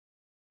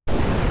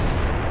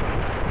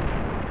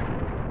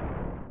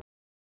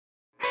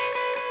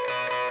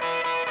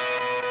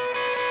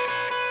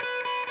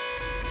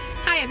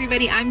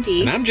everybody, I'm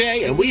Dee. And I'm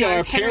Jay, and we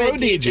are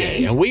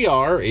ParoDeeJay, and we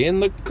are in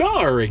the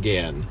car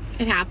again.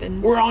 It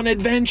happens. We're on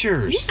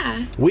adventures.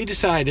 Yeah. We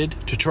decided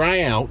to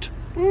try out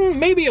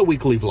maybe a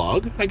weekly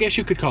vlog, I guess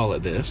you could call it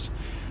this,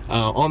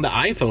 on the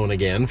iPhone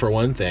again, for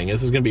one thing.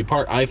 This is going to be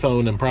part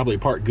iPhone and probably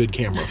part good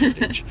camera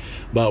footage.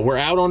 But we're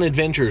out on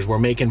adventures. We're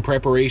making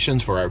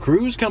preparations for our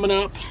cruise coming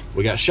up. Yes.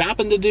 We got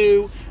shopping to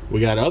do. We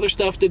got other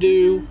stuff to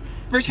do.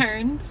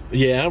 Returns.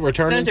 Yeah,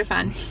 returns. Those are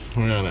fun. I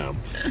know.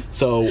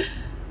 So,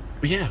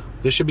 yeah,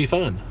 this should be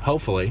fun,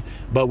 hopefully.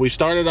 But we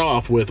started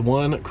off with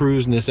one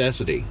cruise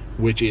necessity,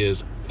 which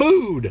is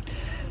food.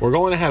 We're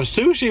going to have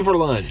sushi for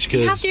lunch.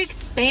 You have to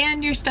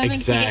expand your stomach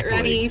to get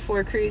ready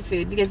for cruise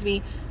food, because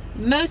we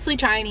mostly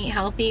try and eat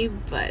healthy,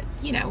 but,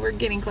 you know, we're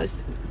getting close.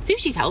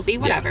 Sushi's healthy,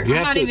 whatever. Yeah,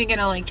 I'm not even going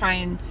to, like, try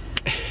and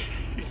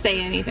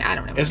say anything. I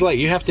don't know. It's like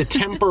you have to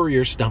temper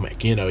your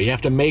stomach, you know. You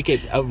have to make it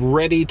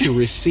ready to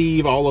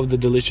receive all of the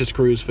delicious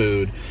cruise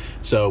food.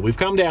 So we've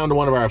come down to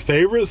one of our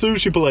favorite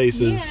sushi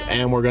places,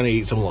 and we're going to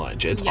eat some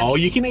lunch. It's all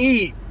you can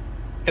eat,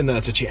 and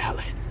that's a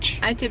challenge.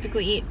 I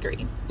typically eat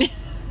 3.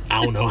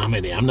 I don't know how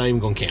many. I'm not even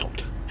going to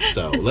count.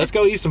 So let's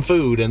go eat some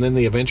food, and then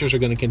the adventures are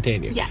going to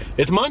continue. Yes.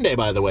 It's Monday,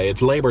 by the way.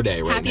 It's Labor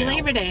Day right now. Happy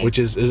Labor Day. Which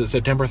is it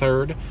September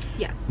 3rd?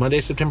 Yes. Monday,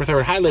 September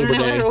 3rd. Hi, Labor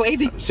Day.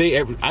 Waving.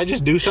 See, I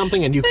just do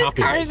something and you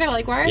copy me. Cars are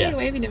like, why are you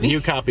waving to me?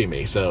 You copy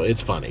me, so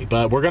it's funny.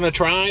 But we're going to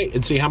try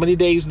and see how many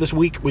days this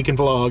week we can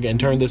vlog and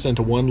turn this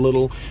into one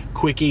little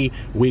quickie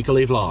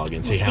weekly vlog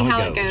and see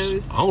how it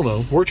goes. I don't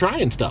know. We're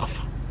trying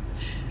stuff.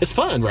 It's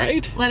fun,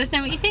 right? Let us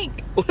know what you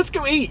think. Let's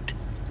go eat.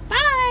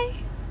 Bye.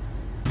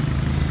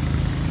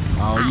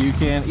 All you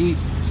can eat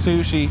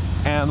sushi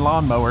and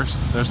lawnmowers.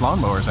 There's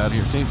lawnmowers out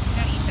here too.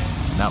 Don't eat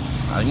those. No,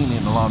 I ain't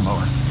eating a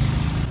lawnmower.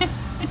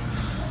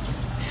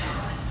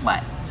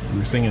 What? You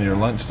were singing your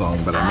lunch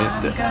song, but I missed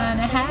it. I'm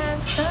gonna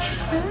have some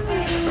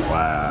food.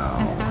 Wow.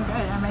 It's so good.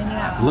 I made it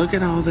up. Look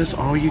at all this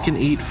all you can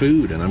eat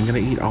food, and I'm gonna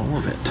eat all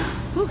of it.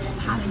 Ooh, it's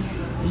hot in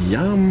here.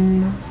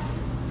 Yum.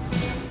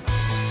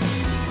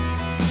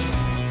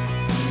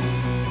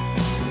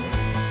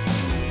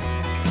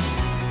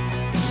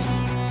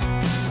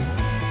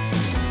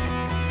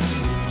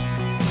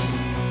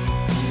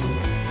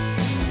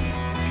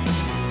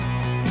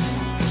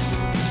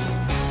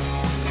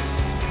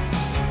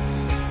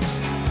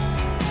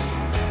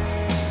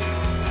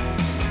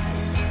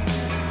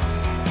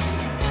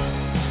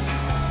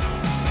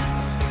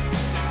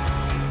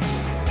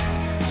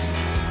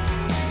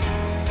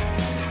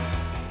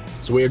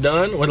 So we're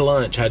done with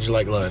lunch. How'd you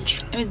like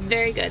lunch? It was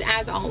very good,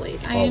 as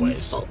always. I am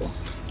full.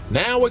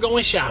 Now we're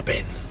going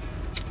shopping.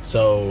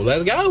 So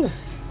let's go.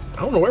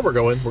 I don't know where we're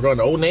going. We're going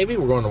to Old Navy.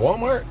 We're going to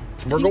Walmart.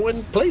 We're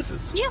going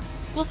places. Yeah,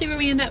 we'll see where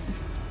we end up.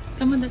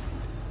 Come with us.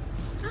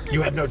 Bye.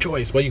 You have no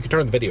choice. Well, you can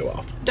turn the video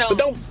off. Don't. But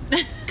don't.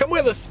 Come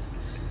with us.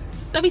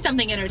 There'll be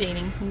something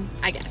entertaining,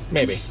 I guess.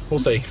 Maybe. We'll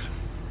see.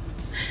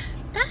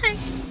 Bye.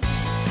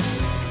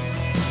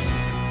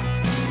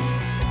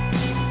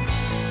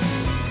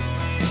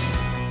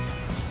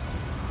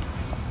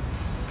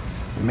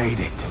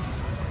 Made it.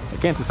 I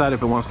can't decide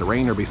if it wants to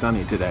rain or be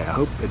sunny today. I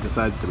hope it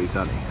decides to be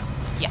sunny.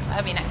 Yeah,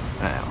 that'd be nice.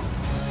 Now.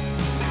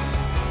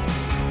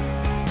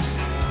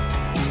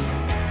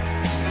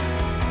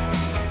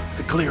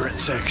 The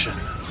clearance section.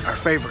 Our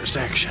favorite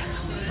section.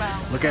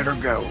 Wow. Look at her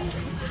go.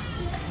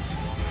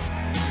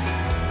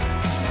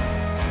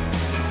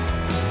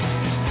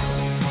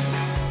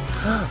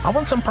 I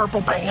want some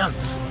purple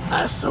pants.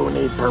 I so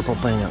need purple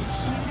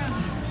pants.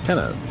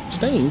 Kind of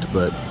stained,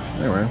 but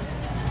anyway.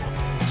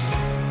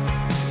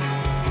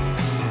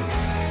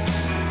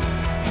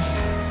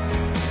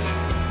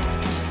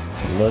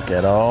 Look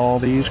at all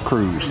these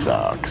cruise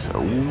socks.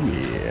 Oh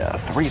yeah,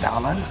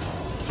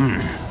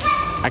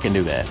 $3. I can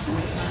do that.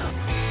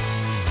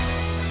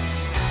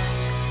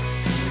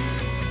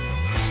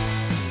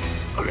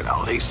 Look at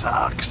all these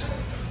socks.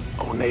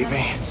 Old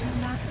Navy.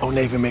 Old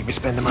Navy make me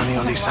spend the money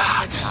on these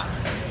socks.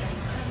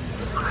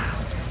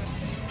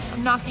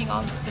 I'm knocking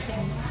all the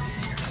things.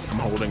 I'm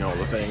holding all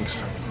the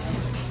things.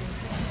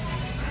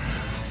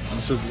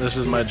 This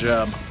is my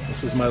job.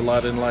 This is my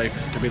lot in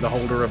life, to be the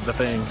holder of the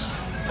things.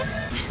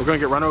 We're going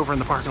to get run over in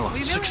the parking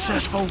lot.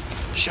 Successful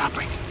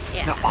shopping.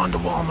 Yeah. Now on to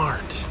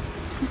Walmart.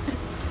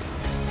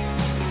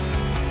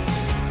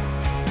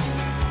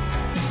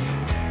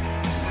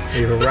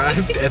 We've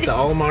arrived at the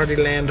Almighty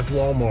land of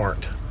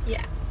Walmart.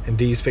 Yeah. And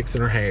Dee's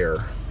fixing her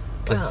hair.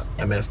 Because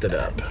I messed it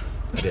up.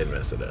 I did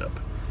mess it up.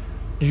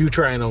 You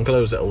trying on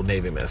clothes at Old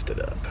Navy messed it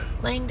up.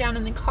 Laying down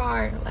in the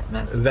car,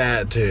 messed up.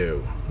 That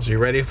too. So you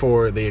ready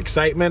for the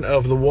excitement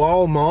of the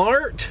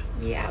Walmart?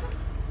 Yep.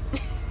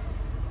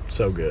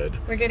 So good.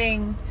 We're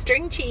getting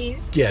string cheese.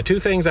 Yeah, 2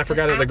 things I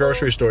forgot at the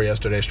grocery store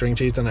yesterday. String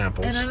cheese and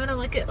apples. And I'm going to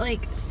look at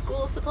like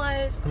school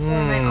supplies for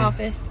my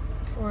office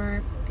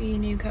for the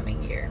new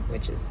coming year,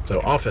 which is...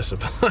 So office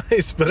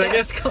supplies, but I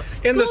guess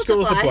in the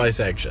school supply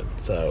section.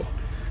 So,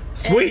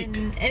 sweet.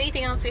 And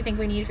anything else we think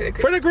we need for the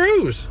cruise. For the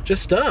cruise,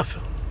 just stuff.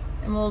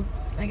 And we'll,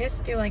 I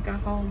guess, do like a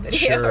whole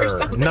video or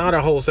something. Not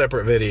a whole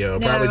separate video.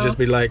 No. Probably just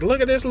be like,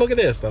 look at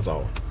this, that's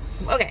all.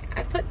 Okay,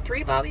 I've put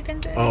 3 bobby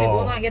pins in, Oh. it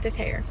will not get this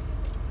hair.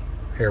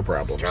 Hair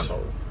problems.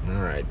 Struggles.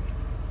 All right.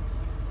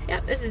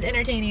 Yep, this is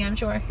entertaining, I'm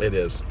sure. It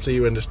is. See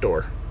you in the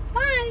store.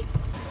 Bye.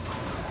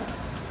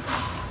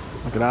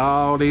 Look at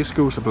all these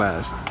school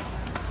supplies.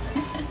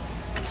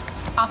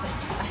 Office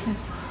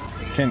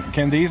supplies.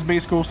 Can these be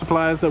school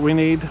supplies that we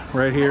need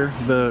right here?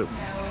 The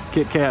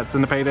Kit Kats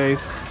and the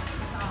Paydays?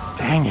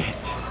 Dang it.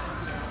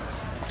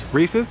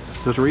 Reese's?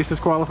 Does Reese's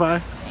qualify?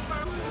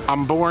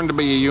 I'm born to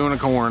be a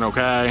unicorn,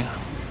 okay?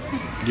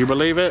 Do you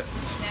believe it?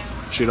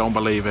 No. She don't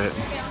believe it.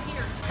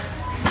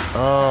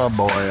 Oh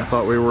boy, I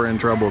thought we were in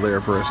trouble there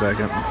for a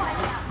second.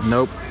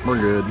 Nope, we're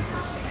good.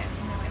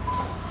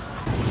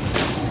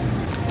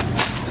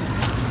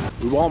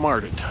 We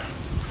Walmarted.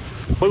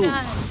 Boom.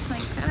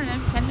 Like, I don't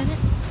know, 10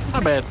 minutes?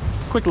 Not bad.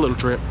 Quick little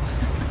trip.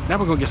 Now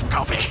we're gonna get some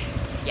coffee.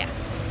 Yes,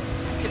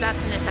 because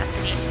that's a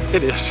necessity.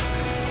 It is.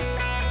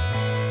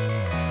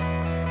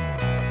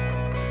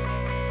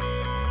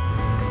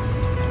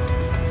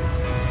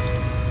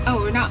 Oh,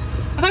 we're not.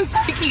 I thought we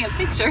were taking a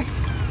picture.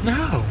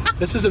 No,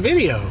 this is a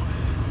video.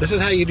 This is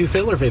how you do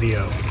filler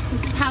video.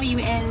 This is how you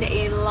end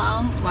a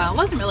long, well, it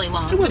wasn't really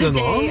long, It wasn't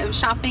but a day long. of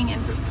shopping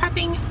and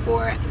prepping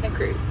for the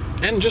cruise.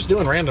 And just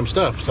doing random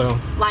stuff, so.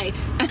 Life.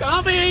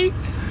 Coffee!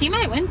 You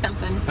might win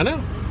something. I know.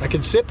 I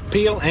could sip,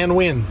 peel, and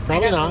win.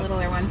 Probably I got not. the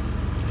littler one.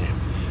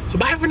 So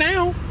bye for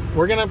now.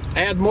 We're gonna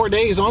add more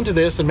days onto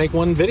this and make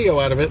one video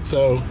out of it,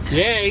 so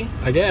yay,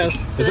 I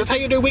guess. Is this how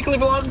you do weekly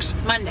vlogs?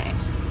 Monday.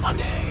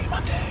 Monday.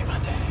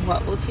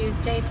 What will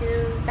Tuesday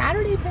through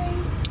Saturday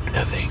bring?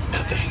 Nothing.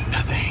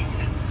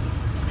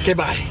 Okay,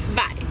 bye.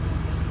 Bye.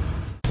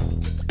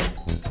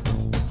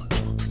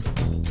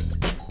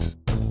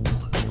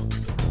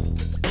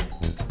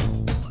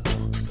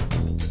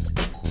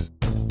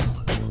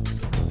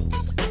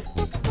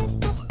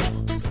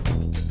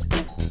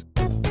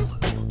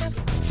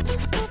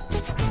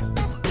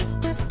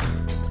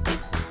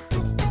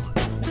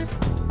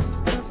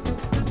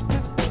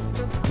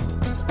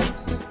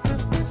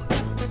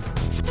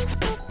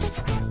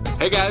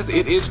 Hey guys,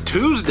 it is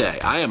Tuesday.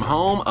 I am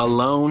home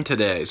alone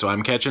today, so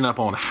I'm catching up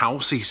on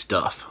housey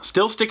stuff.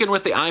 Still sticking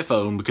with the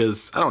iPhone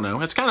because, I don't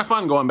know, it's kind of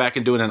fun going back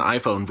and doing an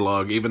iPhone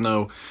vlog, even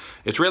though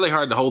it's really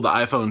hard to hold the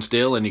iPhone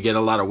still and you get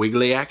a lot of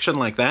wiggly action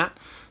like that.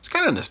 It's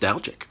kind of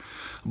nostalgic.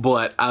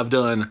 But I've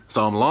done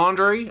some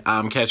laundry,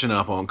 I'm catching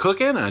up on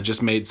cooking, I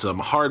just made some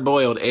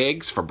hard-boiled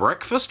eggs for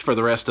breakfast for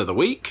the rest of the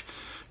week.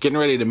 Getting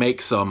ready to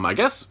make some, I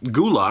guess,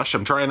 goulash.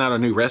 I'm trying out a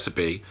new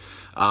recipe.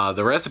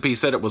 The recipe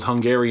said it was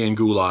Hungarian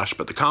goulash,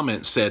 but the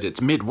comments said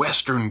it's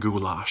Midwestern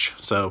goulash.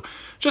 So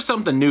just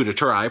something new to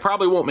try.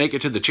 Probably won't make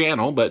it to the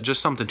channel, but just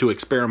something to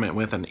experiment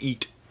with and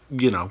eat,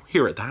 you know,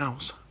 here at the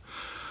house.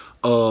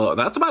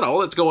 That's about all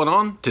that's going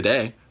on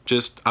today.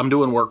 Just, I'm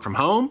doing work from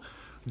home,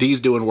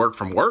 Dee's doing work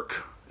from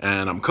work,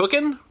 and I'm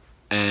cooking,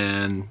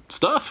 and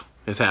stuff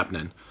is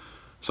happening.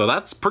 So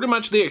that's pretty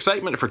much the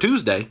excitement for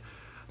Tuesday.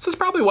 This is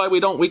probably why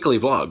we don't weekly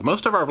vlog.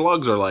 Most of our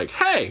vlogs are like,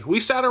 hey, we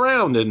sat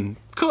around and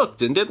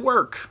cooked and did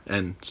work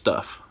and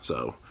stuff.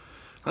 So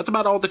that's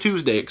about all the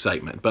Tuesday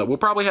excitement. But we'll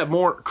probably have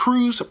more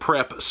cruise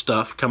prep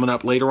stuff coming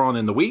up later on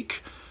in the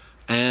week.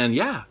 And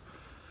yeah,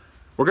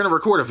 we're going to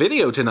record a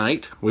video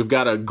tonight. We've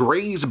got a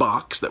Graze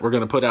box that we're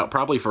going to put out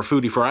probably for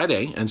Foodie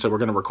Friday. And so we're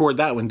going to record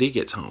that when Dee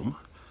gets home.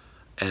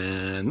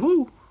 And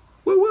woo,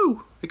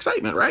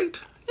 excitement, right?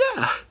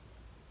 Yeah,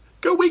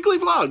 go weekly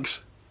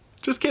vlogs.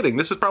 Just kidding,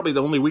 this is probably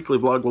the only weekly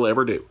vlog we'll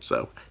ever do,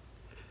 so.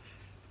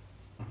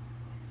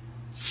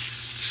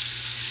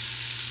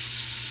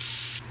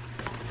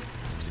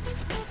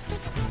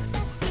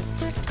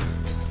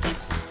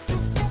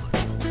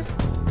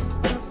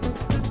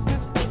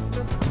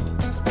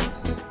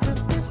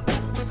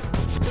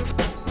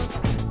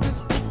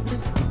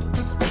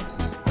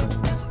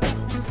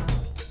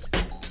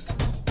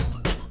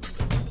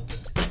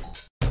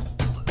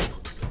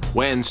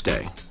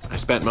 Wednesday. I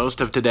spent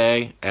most of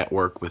today at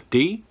work with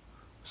Dee.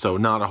 So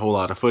not a whole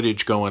lot of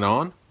footage going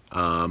on.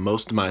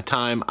 Most of my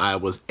time I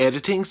was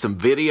editing some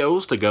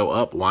videos to go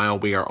up while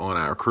we are on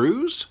our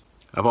cruise.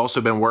 I've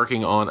also been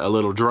working on a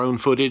little drone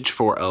footage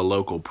for a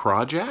local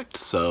project.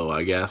 So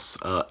I guess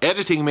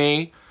editing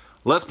me,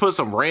 let's put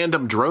some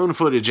random drone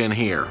footage in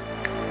here.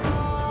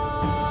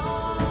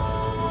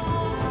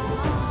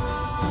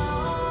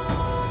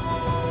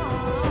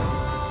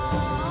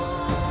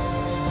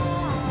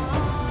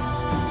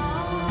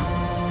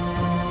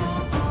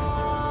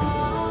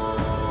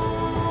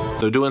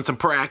 So doing some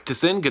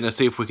practicing, gonna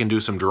see if we can do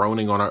some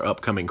droning on our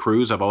upcoming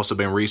cruise. I've also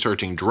been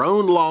researching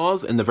drone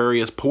laws in the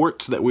various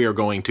ports that we are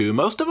going to.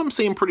 Most of them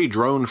seem pretty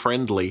drone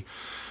friendly.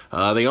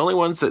 The only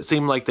ones that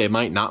seem like they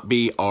might not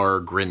be are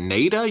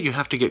Grenada. You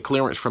have to get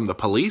clearance from the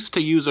police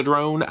to use a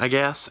drone, I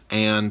guess.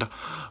 And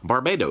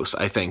Barbados,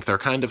 I think. They're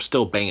kind of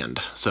still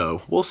banned.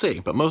 So we'll see.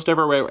 But most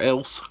everywhere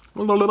else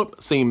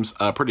seems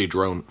pretty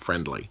drone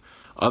friendly.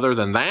 Other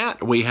than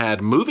that, we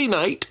had movie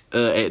night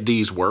at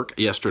Dee's work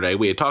yesterday.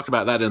 We had talked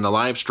about that in the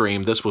live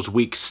stream. This was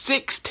week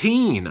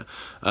 16,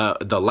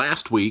 the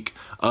last week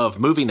of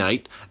movie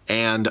night.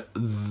 And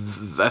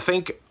I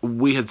think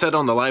we had said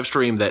on the live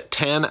stream that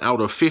 10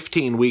 out of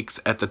 15 weeks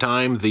at the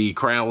time, the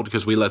crowd,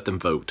 because we let them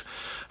vote,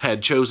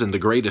 had chosen The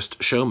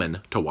Greatest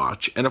Showman to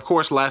watch. And of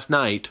course, last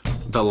night,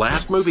 the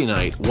last movie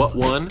night, what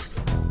won?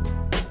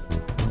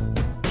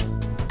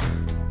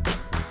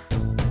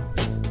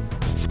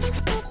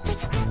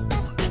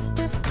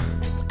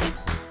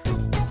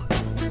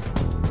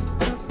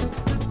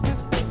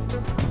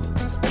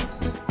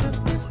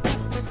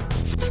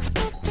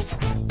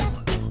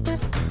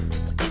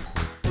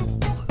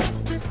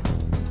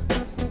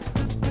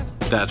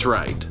 That's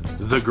right,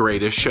 The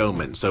Greatest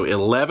Showman. So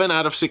 11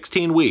 out of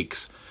 16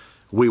 weeks,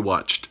 we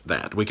watched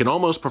that. We can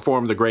almost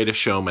perform The Greatest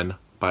Showman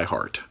by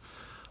heart.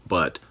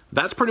 But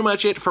that's pretty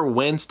much it for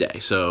Wednesday.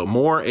 So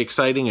more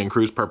exciting and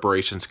cruise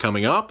preparations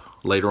coming up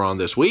later on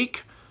this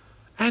week.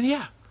 And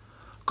yeah,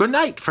 good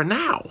night for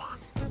now.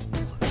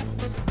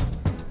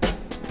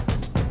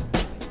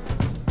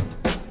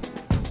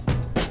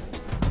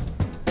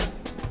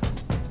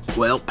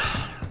 Well,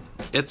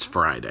 it's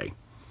Friday.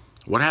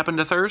 What happened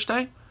to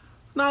Thursday?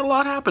 Not a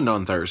lot happened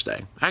on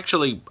Thursday.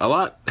 Actually, a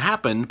lot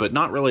happened, but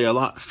not really a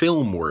lot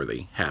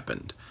film-worthy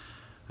happened.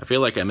 I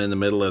feel like I'm in the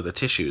middle of the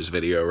tissues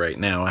video right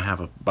now. I have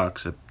a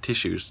box of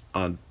tissues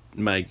on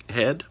my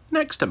head,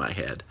 next to my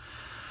head.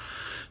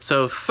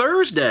 So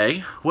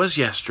Thursday was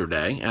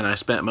yesterday, and I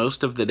spent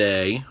most of the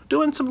day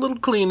doing some little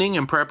cleaning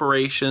and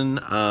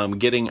preparation,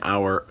 getting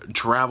our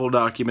travel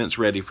documents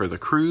ready for the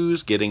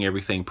cruise, getting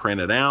everything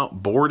printed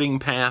out, boarding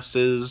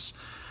passes,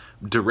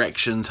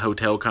 directions,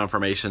 hotel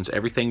confirmations,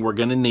 everything we're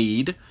gonna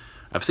need.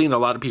 I've seen a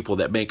lot of people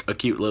that make a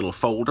cute little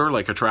folder,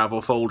 like a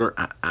travel folder.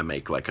 I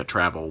make like a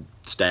travel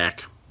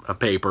stack of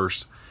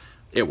papers.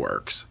 It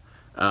works.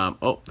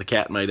 Oh, the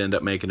cat might end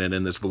up making it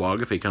in this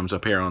vlog if he comes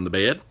up here on the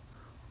bed.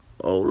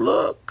 Oh,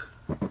 look.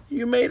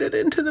 You made it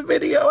into the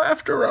video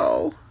after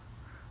all.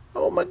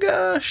 Oh my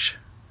gosh.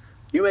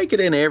 You make it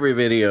in every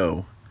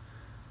video.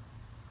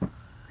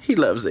 He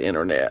loves the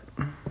internet.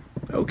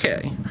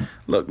 Okay.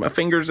 Look, my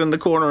finger's in the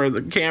corner of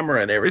the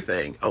camera and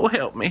everything. Oh,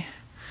 help me.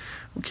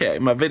 Okay,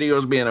 my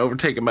video's being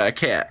overtaken by a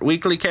cat.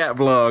 Weekly cat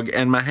vlog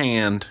and my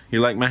hand. You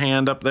like my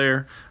hand up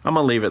there? I'm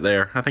gonna leave it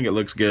there. I think it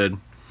looks good.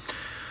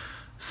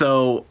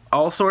 So,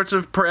 all sorts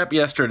of prep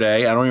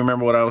yesterday. I don't even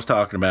remember what I was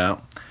talking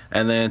about.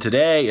 And then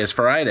today is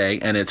Friday,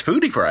 and it's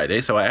Foodie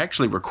Friday, so I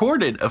actually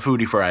recorded a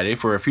Foodie Friday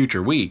for a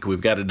future week.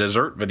 We've got a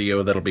dessert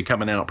video that'll be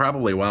coming out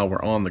probably while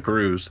we're on the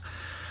cruise.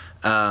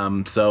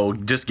 So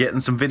just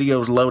getting some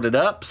videos loaded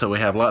up so we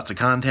have lots of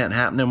content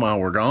happening while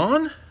we're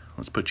gone.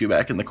 Let's put you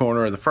back in the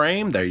corner of the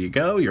frame. There you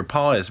go. Your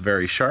paw is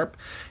very sharp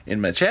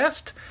in my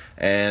chest,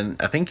 and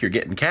I think you're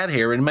getting cat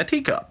hair in my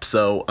teacup.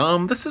 So,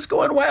 this is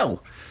going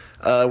well.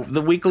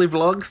 The weekly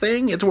vlog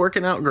thing, it's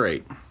working out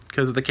great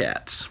because of the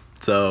cats.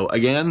 So,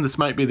 again, this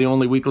might be the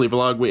only weekly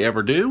vlog we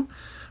ever do.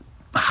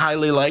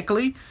 Highly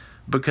likely,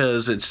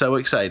 because it's so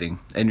exciting,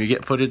 and you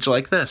get footage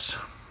like this.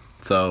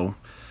 So,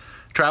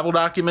 travel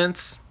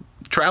documents,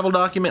 travel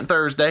document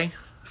Thursday,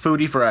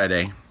 Foodie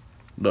Friday.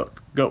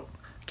 Look, go,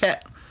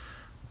 cat.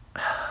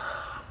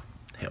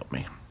 Help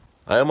me.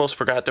 I almost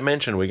forgot to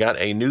mention we got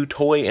a new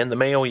toy in the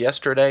mail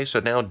yesterday, so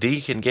now Dee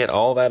can get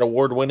all that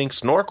award-winning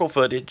snorkel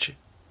footage.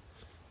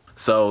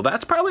 So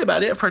that's probably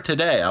about it for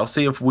today. I'll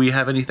see if we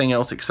have anything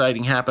else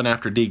exciting happen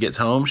after Dee gets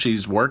home.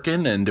 She's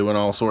working and doing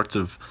all sorts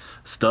of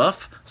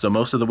stuff. So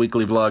most of the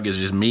weekly vlog is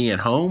just me at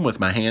home with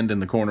my hand in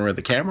the corner of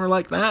the camera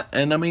like that.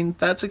 And I mean,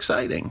 that's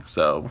exciting.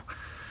 So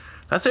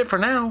that's it for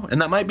now.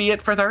 And that might be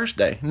it for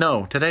Thursday.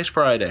 No, today's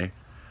Friday.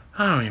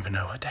 I don't even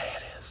know what day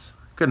it is.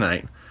 Good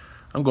night.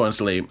 I'm going to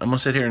sleep. I'm going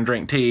to sit here and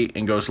drink tea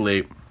and go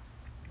sleep.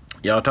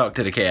 Y'all talk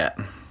to the cat.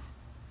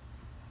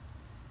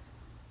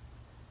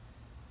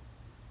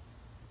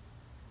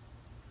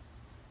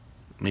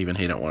 Even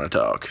he don't want to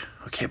talk.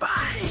 Okay,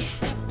 bye.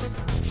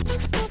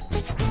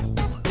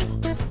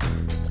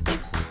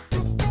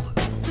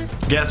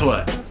 Guess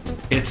what?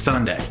 It's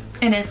Sunday.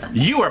 It is Sunday.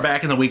 You are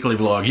back in the weekly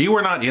vlog. You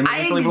were not in the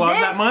weekly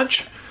vlog that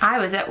much. I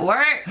was at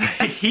work.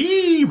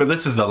 But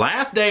this is the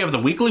last day of the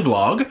weekly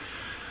vlog.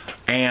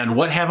 And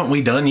what haven't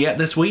we done yet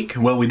this week?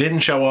 Well, we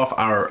didn't show off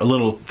our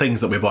little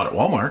things that we bought at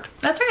Walmart.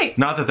 That's right.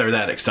 Not that they're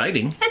that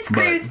exciting. It's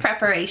cruise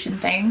preparation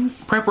things.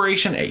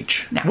 Preparation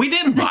H. No. We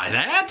didn't buy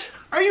that.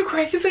 Are you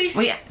crazy?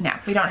 No,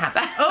 we don't have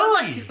that. Oh,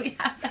 we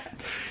have that.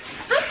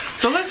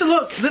 So let's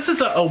look. This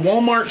is a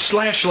Walmart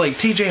 / like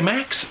TJ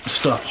Maxx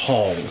stuff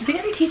haul. Did we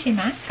get a TJ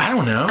Maxx? I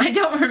don't know. I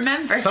don't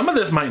remember. Some of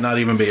this might not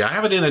even be. I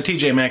have it in a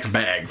TJ Maxx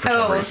bag for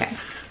some reason. Okay.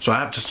 So I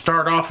have to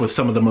start off with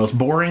some of the most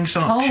boring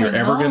socks you're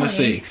ever going to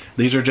see.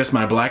 These are just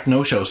my black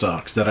no-show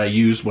socks that I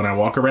use when I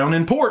walk around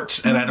in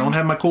ports and I don't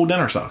have my cool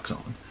dinner socks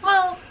on.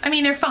 Well, I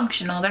mean, they're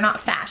functional. They're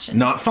not fashion.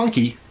 Not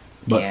funky,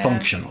 but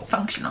functional.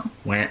 Functional.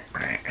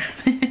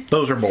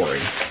 Those are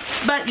boring.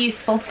 But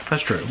useful.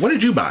 That's true. What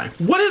did you buy?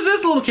 What is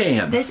this little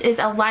can? This is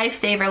a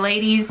lifesaver,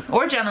 ladies,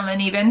 or gentlemen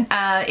even.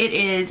 It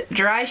is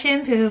dry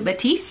shampoo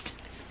Batiste.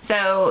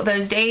 So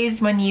those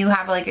days when you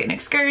have like an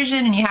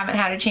excursion and you haven't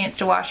had a chance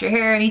to wash your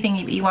hair or anything,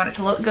 you want it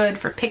to look good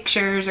for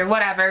pictures or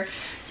whatever,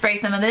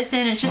 spray some of this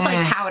in. It's just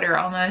like powder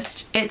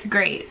almost. It's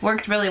great.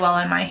 Works really well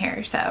on my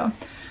hair, so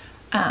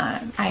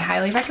I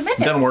highly recommend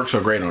it. It doesn't work so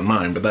great on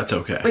mine, but that's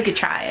okay. We could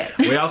try it.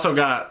 We also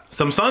got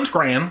some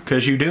sunscreen,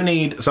 because you do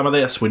need some of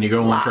this when you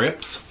go on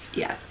trips.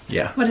 Yes.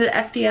 Yeah. What is it,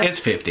 SPF? It's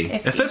 50.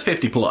 It says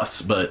 50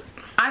 plus, but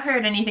I've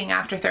heard anything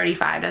after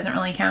 35 doesn't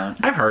really count.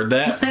 I've heard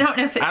that. I don't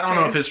know if it's I don't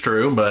know if it's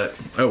true, but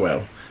oh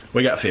well.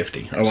 We got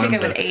 50. I think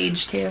it would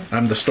age too.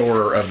 I'm the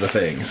storer of the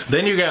things.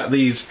 Then you got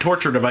these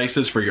torture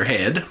devices for your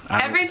head.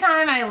 Every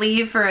time I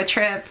leave for a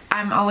trip,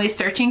 I'm always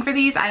searching for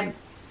these. I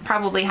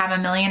probably have a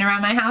million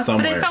around my house,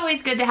 but it's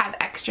always good to have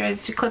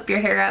extras to clip your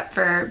hair up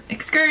for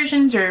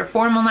excursions or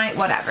formal night,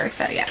 whatever.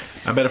 So yeah.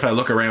 I bet if I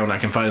look around, I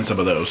can find some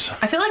of those.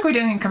 I feel like we're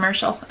doing a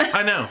commercial.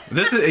 I know.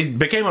 It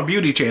became a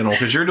beauty channel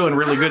because you're doing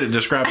really good at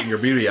describing your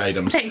beauty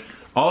items. Thanks.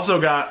 Also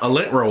got a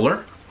lint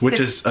roller, which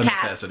is a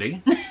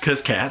necessity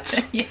because cats.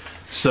 Yeah.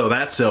 So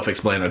that's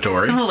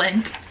self-explanatory.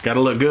 Lint. Got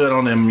to look good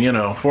on them, you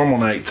know, formal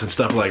nights and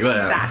stuff like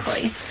that.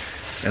 Exactly.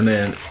 And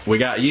then we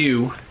got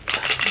you.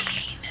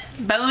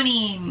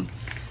 Boning.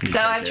 So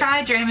I've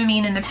tried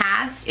Dramamine in the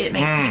past. It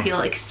makes me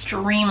feel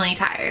extremely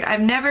tired.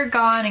 I've never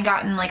gone and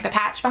gotten like the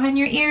patch behind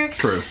your ear.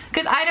 True.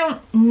 Because I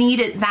don't need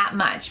it that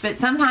much. But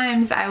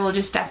sometimes I will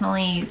just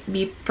definitely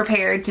be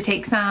prepared to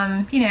take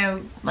some, you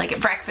know, like at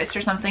breakfast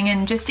or something,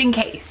 and just in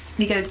case.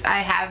 Because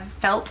I have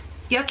felt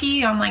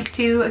yucky on like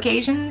 2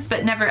 occasions,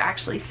 but never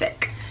actually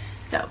sick.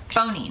 So,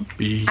 boning.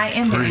 I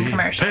am doing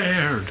commercials.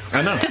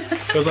 I know.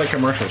 It was like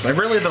commercials. And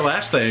really the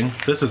last thing,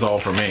 this is all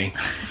for me.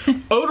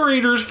 Odor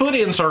eaters, foot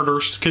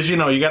inserters, because you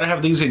know, you got to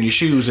have these in your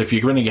shoes if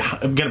you're going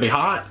to be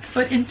hot.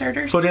 Foot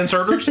inserters? Foot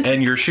inserters,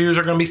 and your shoes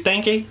are going to be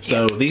stinky.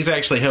 So these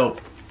actually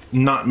help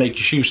not make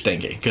your shoes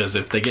stinky, because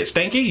if they get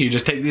stinky, you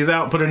just take these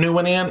out and put a new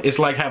one in. It's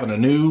like having a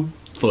new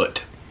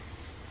foot.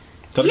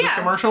 Is that a good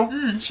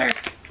commercial? Sure.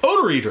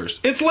 Odor eaters.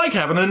 It's like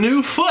having a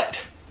new foot.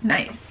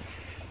 Nice.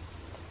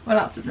 What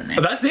else is in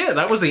there? That's it.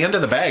 That was the end of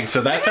the bag.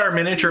 So that's our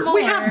miniature. More.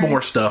 We have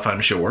more stuff, I'm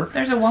sure.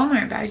 There's a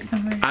Walmart bag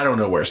somewhere. I don't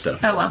know where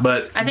stuff Oh well. is,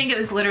 but I think it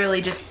was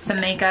literally just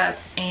some makeup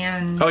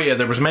and... Oh yeah,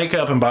 there was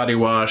makeup and body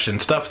wash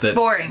and stuff that...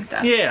 Boring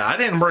stuff. Yeah, I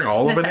didn't bring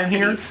all of it in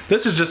here.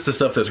 This is just the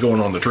stuff that's going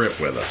on the trip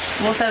with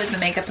us. Well, so is the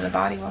makeup and the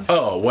body wash.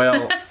 Oh,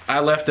 well, I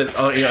left it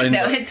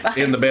it's fine.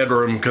 in the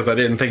bedroom because I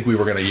didn't think we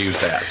were going to use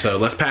that. So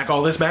let's pack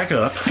all this back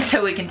up.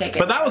 So we can take it.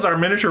 But that was our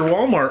miniature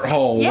Walmart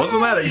haul. Yay.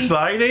 Wasn't that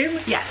exciting?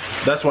 Yes.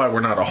 That's why we're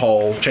not a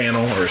haul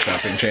channel or a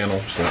shopping channel.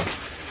 So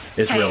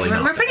it's really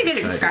not. We're pretty good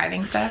at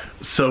describing stuff.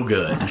 So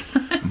good.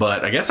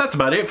 But I guess that's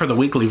about it for the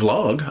weekly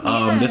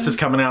vlog. This is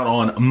coming out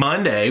on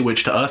Monday,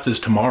 which to us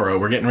is tomorrow.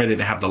 We're getting ready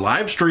to have the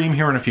live stream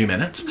here in a few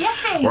minutes.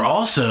 Yay. We're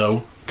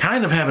also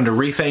kind of having to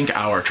rethink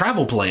our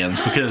travel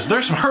plans because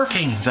there's some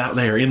hurricanes out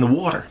there in the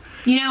water.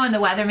 You know when the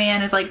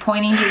weatherman is like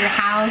pointing to your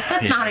house?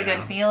 That's not a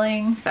good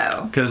feeling,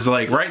 so. Because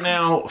like right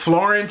now,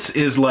 Florence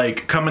is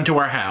like coming to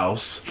our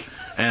house.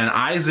 And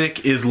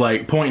Isaac is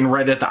like pointing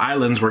right at the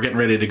islands we're getting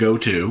ready to go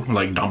to,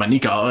 like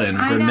Dominica and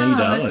Grenada.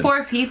 I know, those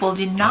poor people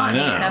do not need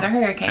another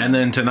hurricane. And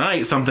then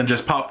tonight, something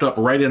just popped up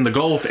right in the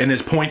Gulf and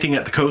is pointing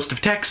at the coast of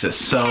Texas.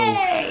 So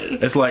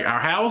it's like our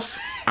house,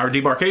 our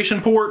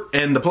debarkation port,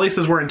 and the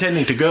places we're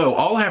intending to go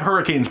all have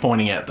hurricanes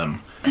pointing at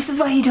them. This is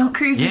why you don't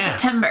cruise in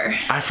September.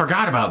 I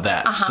forgot about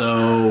that,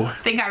 so... I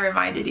think I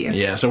reminded you.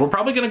 Yeah, so we're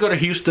probably going to go to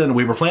Houston.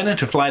 We were planning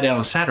to fly down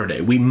on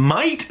Saturday. We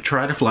might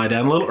try to fly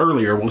down a little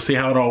earlier. We'll see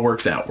how it all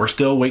works out. We're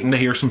still waiting to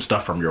hear some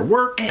stuff from your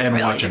work and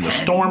really watching the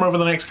storm over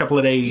the next couple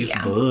of days.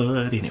 Yeah.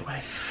 But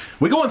anyway,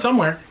 we going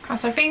somewhere.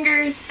 Cross our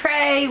fingers,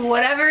 pray,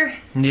 whatever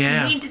you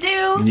need to do.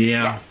 Yeah,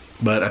 yes.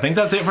 But I think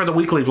that's it for the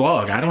weekly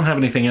vlog. I don't have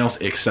anything else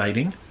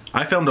exciting.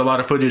 I filmed a lot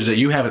of footage that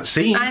you haven't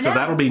seen, so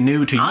that'll be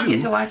new to you. I'll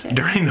get to watch it.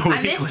 During the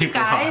weekly I missed you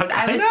guys. vlog.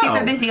 I was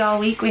super busy all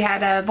week. We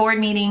had board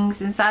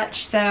meetings and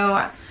such,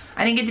 so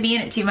I didn't get to be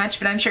in it too much,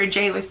 but I'm sure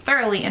Jay was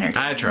thoroughly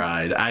entertained. I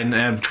tried.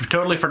 I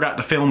totally forgot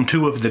to film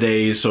 2 of the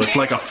days, so it's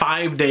like a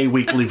 5-day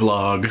weekly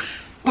vlog.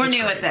 We're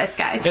new at this,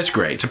 guys. It's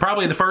great. So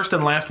probably the first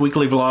and last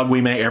weekly vlog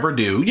we may ever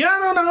do. Yeah,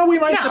 I don't know. We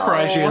might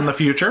surprise you in the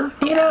future.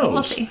 Who knows?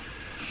 We'll see.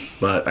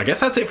 But I guess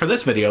that's it for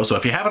this video. So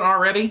if you haven't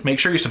already, make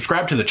sure you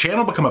subscribe to the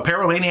channel. Become a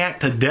Paromaniac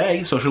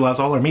today. Socialize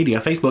all our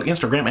media, Facebook,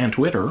 Instagram, and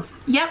Twitter.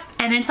 Yep.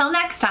 And until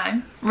next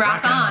time,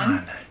 rock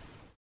on.